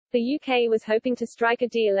The UK was hoping to strike a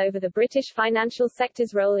deal over the British financial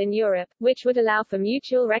sector's role in Europe, which would allow for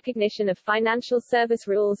mutual recognition of financial service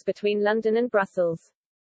rules between London and Brussels.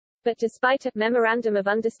 But despite a memorandum of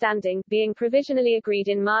understanding being provisionally agreed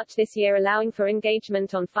in March this year allowing for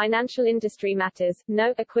engagement on financial industry matters,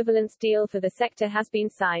 no equivalence deal for the sector has been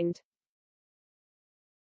signed.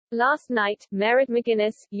 Last night, Mairead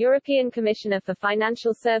McGuinness, European Commissioner for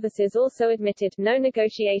Financial Services, also admitted no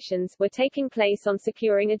negotiations were taking place on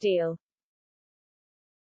securing a deal.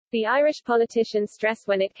 The Irish politician stressed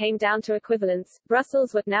when it came down to equivalence,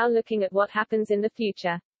 Brussels were now looking at what happens in the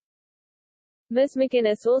future. Ms.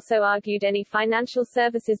 McGuinness also argued any financial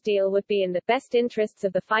services deal would be in the best interests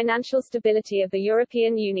of the financial stability of the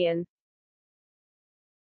European Union.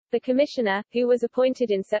 The Commissioner, who was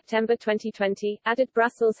appointed in September 2020, added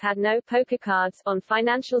Brussels had no poker cards on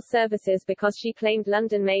financial services because she claimed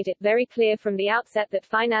London made it very clear from the outset that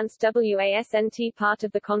finance wasn't part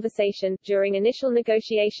of the conversation, during initial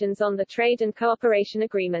negotiations on the Trade and Cooperation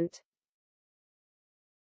Agreement.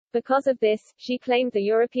 Because of this, she claimed the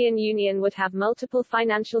European Union would have multiple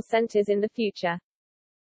financial centres in the future.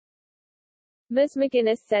 Ms.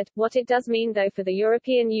 McGuinness said, what it does mean though for the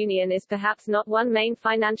European Union is perhaps not one main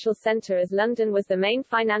financial centre, as London was the main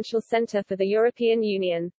financial centre for the European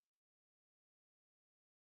Union.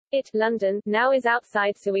 London, now is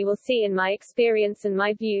outside, so we will see, in my experience and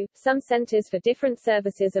my view, some centres for different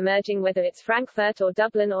services emerging, whether it's Frankfurt or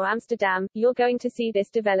Dublin or Amsterdam. You're going to see this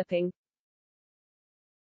developing.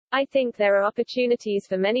 I think there are opportunities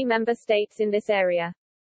for many member states in this area.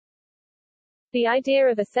 The idea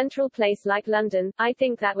of a central place like London, I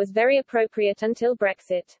think that was very appropriate until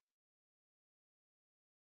Brexit.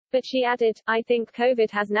 But she added, I think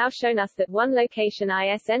COVID has now shown us that one location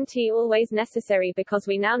isn't always necessary, because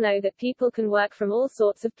we now know that people can work from all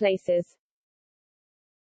sorts of places.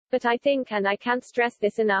 But I think, and I can't stress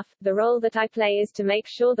this enough, the role that I play is to make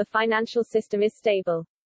sure the financial system is stable.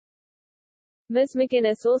 Ms.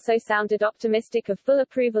 McGuinness also sounded optimistic of full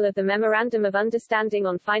approval of the Memorandum of Understanding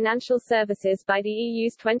on Financial Services by the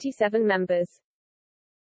EU's 27 members.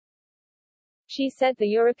 She said the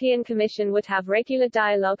European Commission would have regular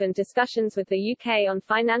dialogue and discussions with the UK on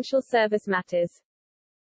financial service matters.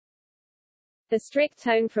 The strict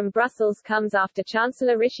tone from Brussels comes after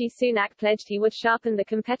Chancellor Rishi Sunak pledged he would sharpen the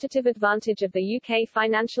competitive advantage of the UK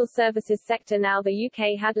financial services sector now the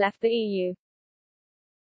UK had left the EU.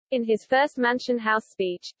 In his first Mansion House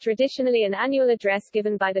speech, traditionally an annual address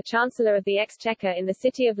given by the Chancellor of the Exchequer in the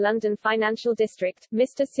City of London Financial District,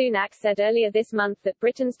 Mr. Sunak said earlier this month that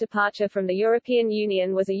Britain's departure from the European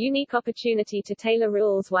Union was a unique opportunity to tailor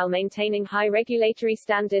rules while maintaining high regulatory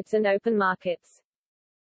standards and open markets.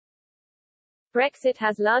 Brexit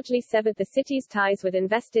has largely severed the city's ties with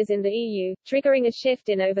investors in the EU, triggering a shift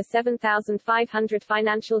in over 7,500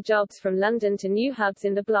 financial jobs from London to new hubs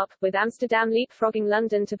in the bloc, with Amsterdam leapfrogging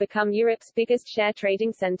London to become Europe's biggest share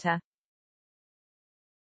trading centre.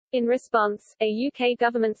 In response, a UK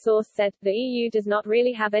government source said, the EU does not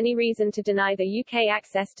really have any reason to deny the UK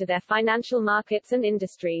access to their financial markets and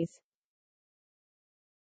industries.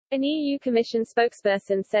 An EU Commission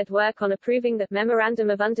spokesperson said work on approving the Memorandum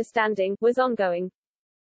of Understanding was ongoing.